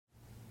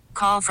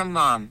Call from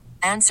mom.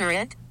 Answer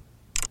it.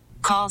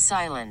 Call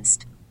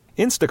silenced.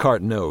 Instacart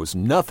knows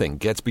nothing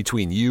gets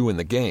between you and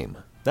the game.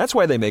 That's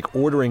why they make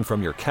ordering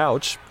from your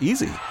couch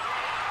easy.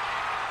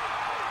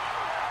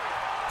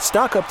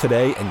 Stock up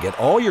today and get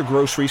all your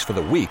groceries for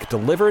the week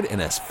delivered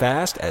in as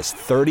fast as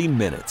 30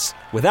 minutes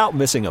without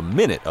missing a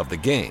minute of the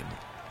game.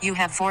 You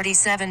have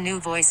 47 new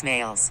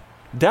voicemails.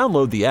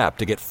 Download the app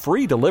to get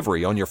free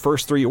delivery on your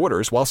first 3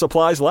 orders while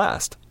supplies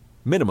last.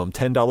 Minimum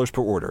 $10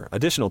 per order.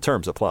 Additional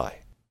terms apply.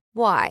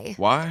 Why?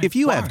 If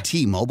you have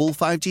T-Mobile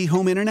 5G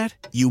home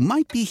internet, you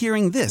might be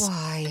hearing this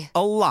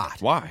a lot.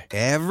 Why?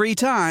 Every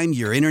time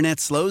your internet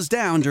slows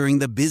down during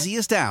the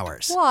busiest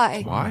hours.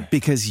 Why?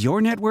 Because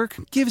your network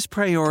gives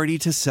priority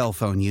to cell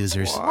phone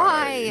users.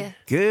 Why?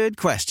 Good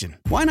question.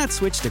 Why not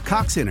switch to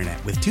Cox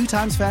Internet with 2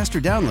 times faster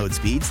download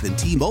speeds than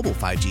T-Mobile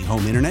 5G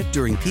home internet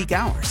during peak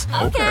hours?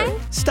 Okay.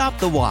 Stop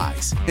the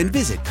whys and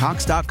visit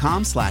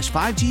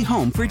cox.com/5G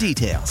home for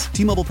details.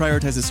 T-Mobile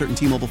prioritizes certain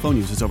T-Mobile phone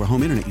users over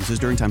home internet users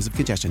during times of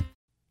congestion.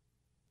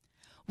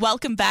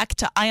 Welcome back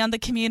to Eye on the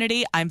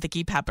Community. I'm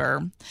Vicki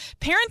Pepper.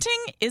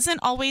 Parenting isn't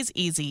always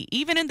easy,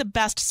 even in the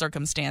best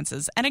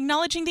circumstances, and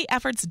acknowledging the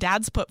efforts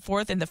dads put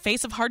forth in the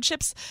face of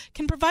hardships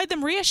can provide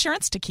them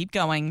reassurance to keep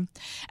going.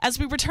 As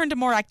we return to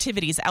more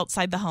activities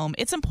outside the home,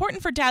 it's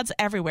important for dads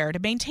everywhere to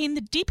maintain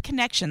the deep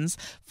connections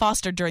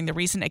fostered during the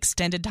recent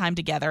extended time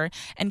together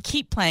and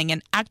keep playing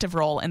an active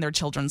role in their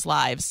children's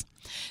lives.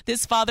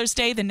 This Father's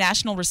Day, the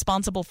National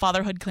Responsible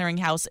Fatherhood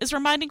Clearinghouse is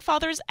reminding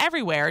fathers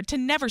everywhere to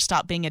never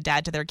stop being a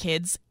dad to their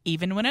kids,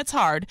 even when it's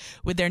hard,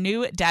 with their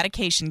new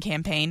Dadication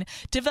campaign,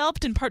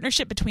 developed in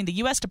partnership between the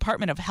U.S.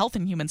 Department of Health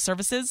and Human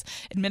Services,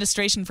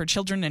 Administration for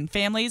Children and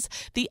Families,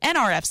 the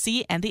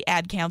NRFC, and the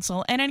Ad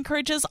Council, and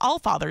encourages all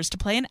fathers to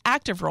play an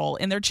active role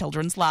in their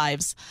children's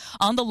lives.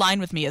 On the line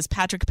with me is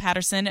Patrick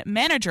Patterson,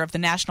 manager of the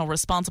National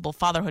Responsible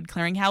Fatherhood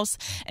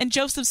Clearinghouse, and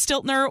Joseph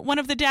Stiltner, one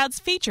of the dads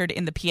featured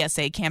in the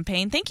PSA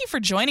campaign. Thank you for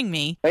joining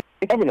me.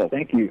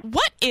 Thank you.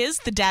 What is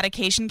the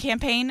Dadication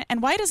campaign,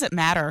 and why does it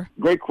matter?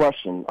 Great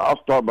question.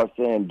 I'll start by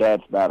saying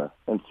dads matter.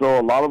 And so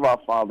a lot of our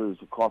fathers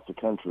across the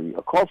country,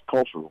 across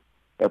cultural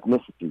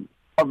ethnicity,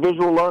 are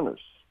visual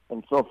learners.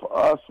 And so for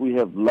us, we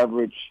have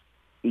leveraged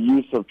the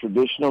use of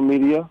traditional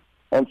media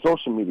and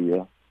social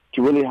media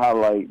to really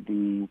highlight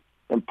the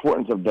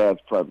importance of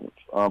dad's presence.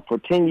 For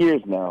 10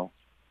 years now,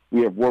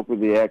 we have worked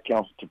with the Ad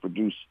Council to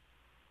produce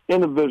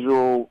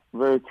individual,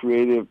 very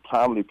creative,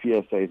 timely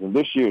PSAs. And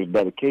this year's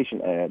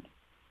Dadication ad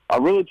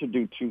are really to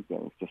do 2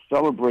 things: to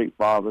celebrate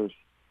fathers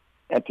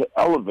and to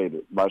elevate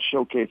it by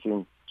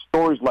showcasing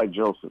stories like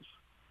Joseph's,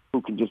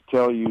 who can just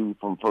tell you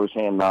from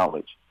firsthand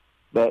knowledge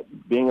that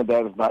being a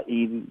dad is not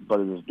easy, but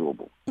it is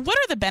doable. What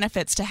are the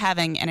benefits to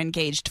having an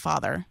engaged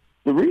father?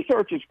 The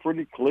research is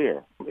pretty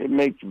clear. It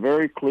makes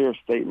very clear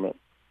statement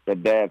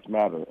that dads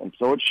matter. And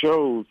so it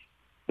shows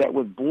that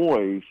with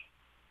boys,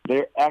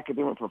 their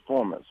academic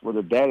performance,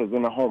 whether dad is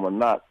in the home or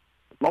not,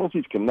 as long as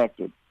he's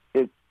connected,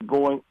 it's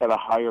going at a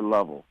higher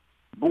level.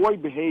 Boy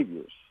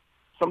behaviors,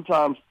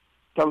 sometimes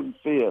telling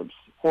fibs,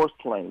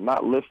 horseplaying,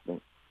 not listening,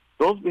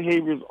 those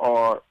behaviors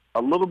are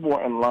a little more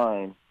in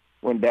line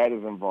when dad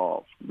is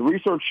involved. The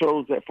research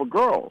shows that for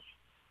girls,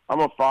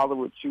 I'm a father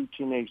with 2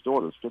 teenage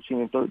daughters,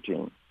 15 and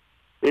 13.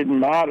 It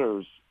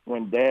matters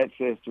when dad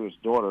says to his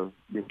daughter,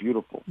 "You're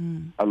beautiful.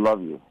 I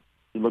love you.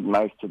 You look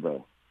nice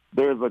today."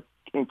 There's an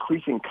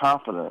increasing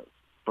confidence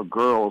for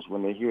girls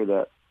when they hear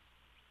that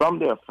from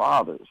their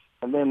fathers.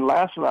 And then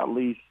last but not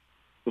least,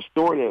 the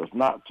story that is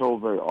not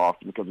told very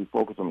often because we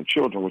focus on the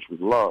children, which we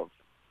love,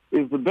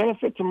 is the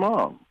benefit to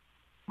mom.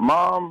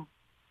 Mom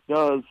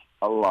does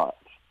a lot.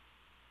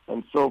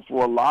 And so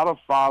for a lot of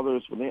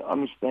fathers, when they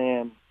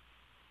understand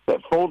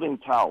that folding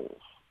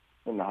towels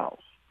in the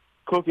house,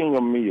 cooking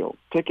a meal,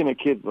 picking the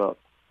kids up,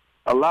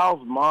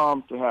 allows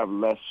mom to have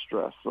less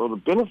stress. So the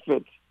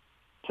benefits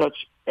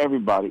touch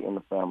everybody in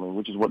the family,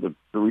 which is what the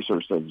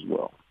research says as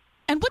well.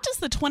 And what does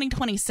the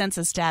 2020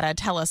 census data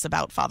tell us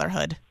about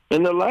fatherhood?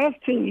 In the last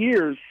 10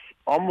 years,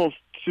 almost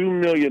 2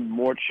 million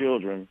more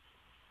children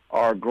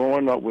are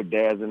growing up with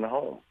dads in the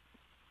home.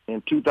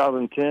 In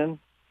 2010,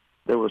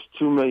 there was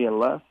 2 million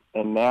less,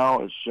 and now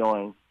it's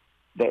showing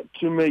that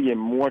 2 million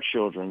more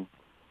children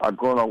are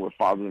growing up with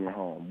fathers in the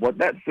home. What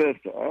that says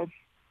to us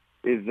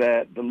is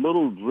that the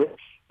little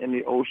drips in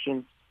the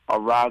ocean are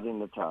rising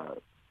the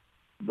tide.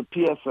 The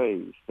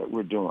PSAs that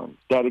we're doing,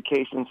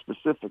 Dadication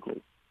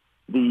specifically,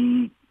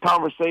 the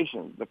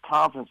conversations, the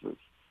conferences,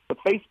 the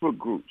Facebook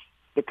groups,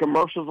 the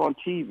commercials on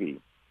TV.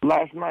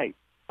 Last night,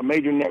 a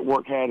major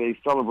network had a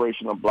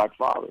celebration of Black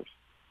fathers.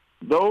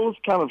 Those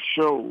kind of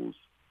shows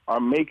are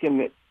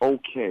making it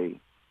okay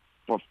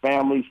for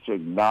families to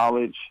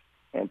acknowledge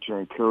and to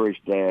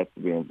encourage dads to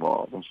be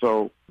involved. And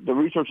so the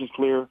research is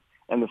clear,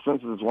 and the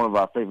census is one of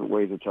our favorite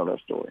ways to tell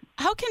that story.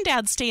 How can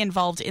dads stay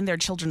involved in their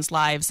children's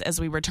lives as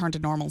we return to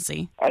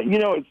normalcy?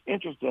 It's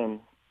interesting.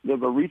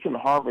 There's a recent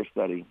Harvard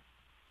study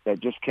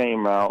that just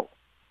came out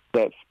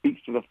that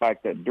speaks to the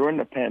fact that during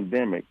the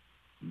pandemic,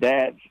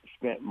 dads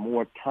spent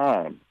more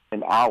time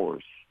and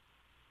hours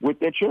with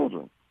their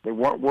children. They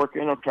weren't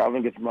working or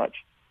traveling as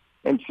much.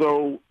 And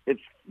so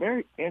it's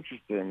very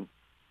interesting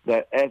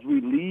that as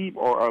we leave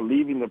or are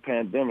leaving the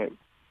pandemic,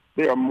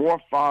 there are more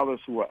fathers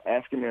who are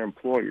asking their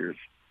employers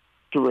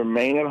to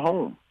remain at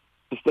home,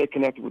 to stay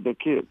connected with their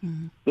kids.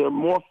 Mm-hmm. There are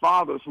more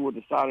fathers who are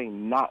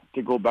deciding not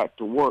to go back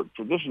to work,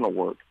 traditional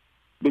work,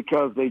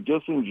 because they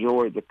just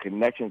enjoy the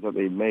connections that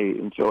they made.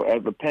 And so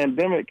as the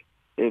pandemic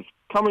is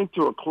coming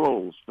to a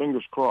close,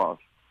 fingers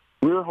crossed,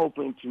 we're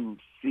hoping to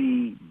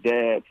see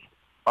dads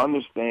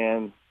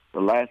understand the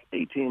last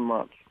 18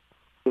 months.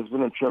 There's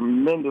been a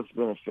tremendous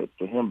benefit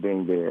to him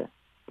being there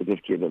with his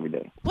kids every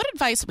day. What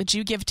advice would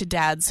you give to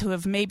dads who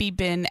have maybe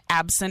been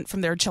absent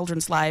from their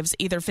children's lives,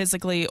 either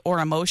physically or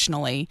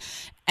emotionally,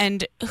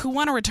 and who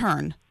want to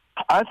return?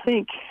 I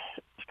think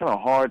it's kind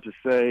of hard to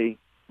say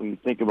when you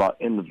think about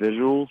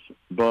individuals,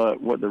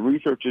 but what the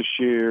research has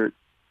shared,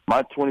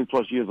 my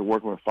 20-plus years of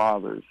working with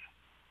fathers,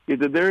 is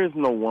that there is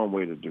no one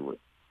way to do it.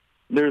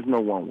 There is no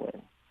one way.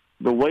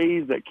 The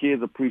ways that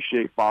kids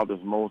appreciate fathers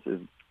most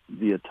is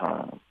via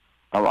time.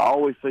 I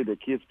always say that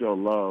kids feel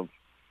love,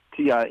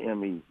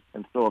 T-I-M-E.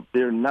 And so if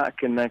they're not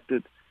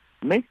connected,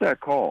 make that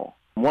call.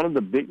 One of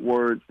the big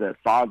words that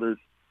fathers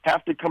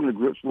have to come to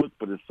grips with,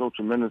 but is so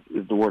tremendous,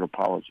 is the word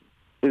apology.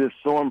 It is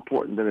so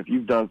important that if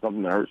you've done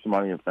something that hurt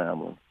somebody in your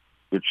family,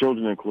 your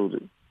children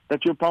included,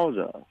 that you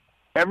apologize.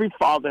 Every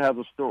father has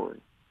a story.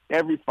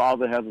 Every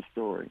father has a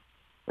story.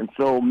 And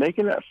so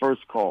making that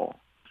first call,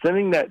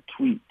 sending that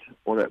tweet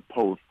or that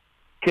post,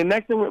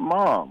 connecting with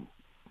mom.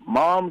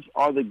 Moms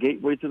are the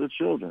gateway to the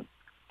children.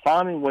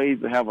 Finding ways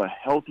to have a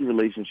healthy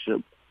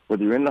relationship,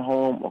 whether you're in the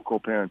home or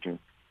co-parenting,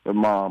 with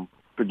mom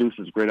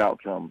produces great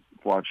outcomes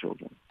for our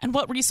children. And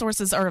what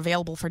resources are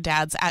available for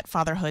dads at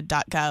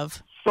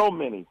fatherhood.gov? So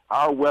many.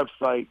 Our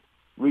website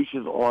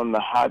reaches on the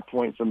high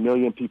points 1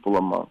 million people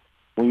a month.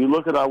 When you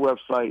look at our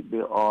website,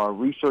 there are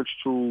research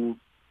tools,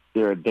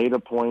 there are data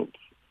points,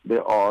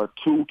 there are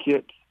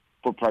toolkits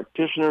for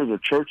practitioners or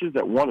churches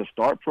that want to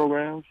start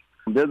programs.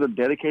 There's a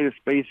dedicated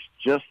space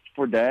just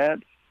for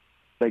dads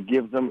that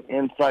gives them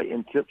insight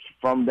and tips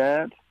from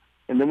dads.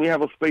 And then we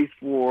have a space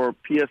for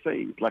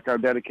PSAs, like our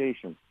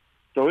Dadication.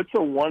 So it's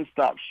a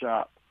one-stop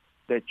shop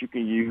that you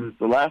can use.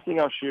 The last thing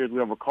I'll share is we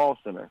have a call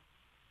center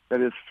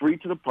that is free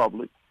to the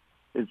public.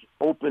 It's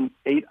open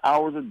 8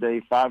 hours a day,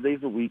 5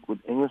 days a week with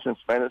English and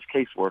Spanish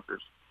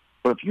caseworkers.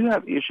 But if you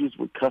have issues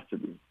with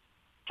custody,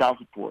 child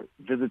support,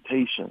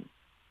 visitation,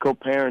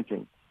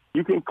 co-parenting,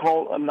 you can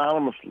call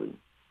anonymously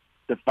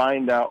to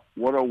find out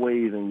what are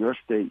ways in your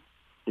state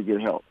to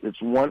get help. It's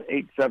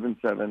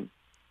 1-877-4DAD-411,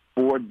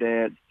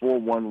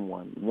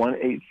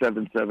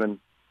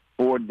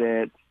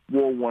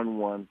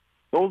 1-877-4DAD-411.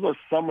 Those are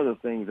some of the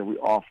things that we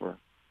offer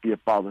via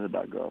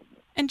fatherhood.gov.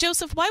 And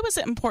Joseph, why was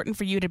it important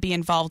for you to be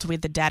involved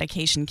with the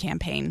Dadication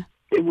campaign?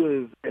 It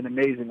was an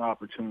amazing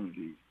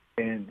opportunity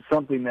and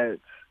something that's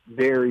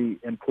very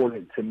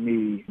important to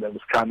me that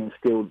was kind of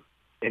instilled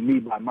in me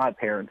by my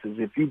parents is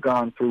if you've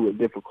gone through a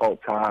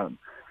difficult time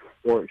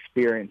or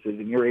experiences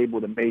and you're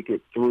able to make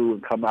it through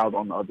and come out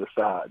on the other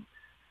side,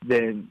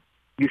 then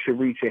you should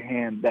reach a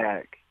hand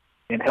back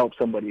and help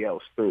somebody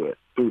else through it.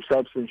 Through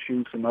substance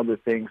use and other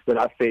things that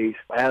I faced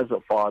as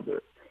a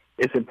father,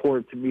 it's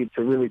important to me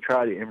to really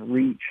try to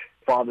reach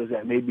fathers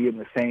that may be in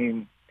the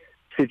same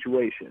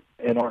situation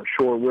and aren't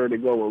sure where to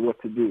go or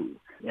what to do.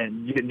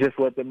 And you just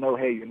let them know,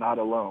 hey, you're not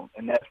alone.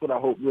 And that's what I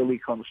hope really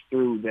comes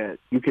through, that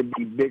you can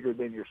be bigger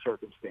than your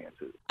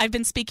circumstances. I've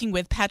been speaking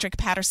with Patrick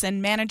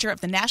Patterson, manager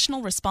of the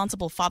National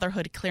Responsible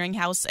Fatherhood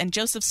Clearinghouse, and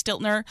Joseph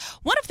Stiltner,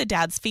 one of the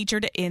dads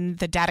featured in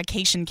the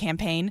Dadication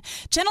campaign.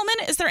 Gentlemen,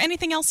 is there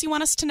anything else you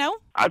want us to know?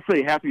 I'd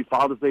say happy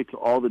Father's Day to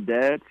all the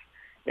dads.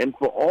 And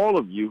for all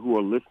of you who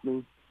are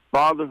listening,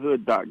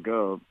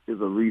 fatherhood.gov is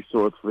a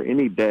resource for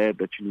any dad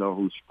that you know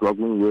who's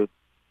struggling with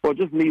or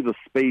just needs a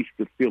space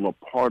to feel a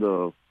part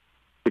of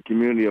the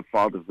community of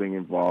fathers being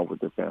involved with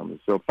their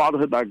families. So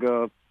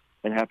fatherhood.gov,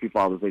 and happy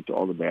Father's Day to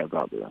all the dads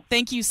out there.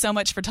 Thank you so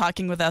much for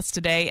talking with us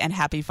today, and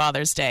happy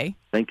Father's Day.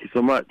 Thank you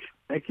so much.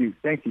 Thank you.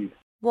 Thank you.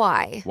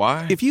 Why?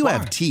 Why? If you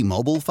have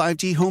T-Mobile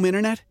 5G home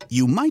internet,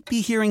 you might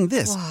be hearing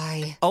this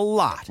Why? a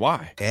lot.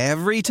 Why?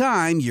 Every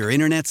time your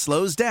internet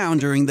slows down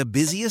during the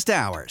busiest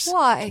hours.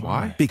 Why?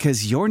 Why?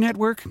 Because your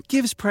network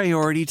gives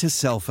priority to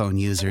cell phone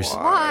users.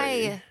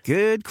 Why?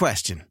 Good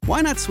question.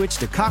 Why not switch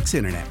to Cox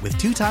Internet with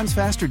 2 times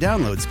faster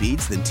download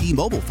speeds than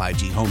T-Mobile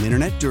 5G home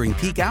internet during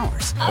peak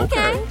hours?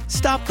 Okay.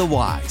 Stop the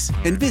whys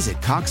and visit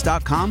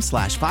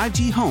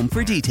Cox.com/5G home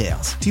for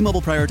details.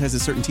 T-Mobile prioritizes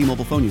certain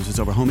T-Mobile phone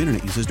users over home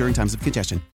internet users during times of congestion.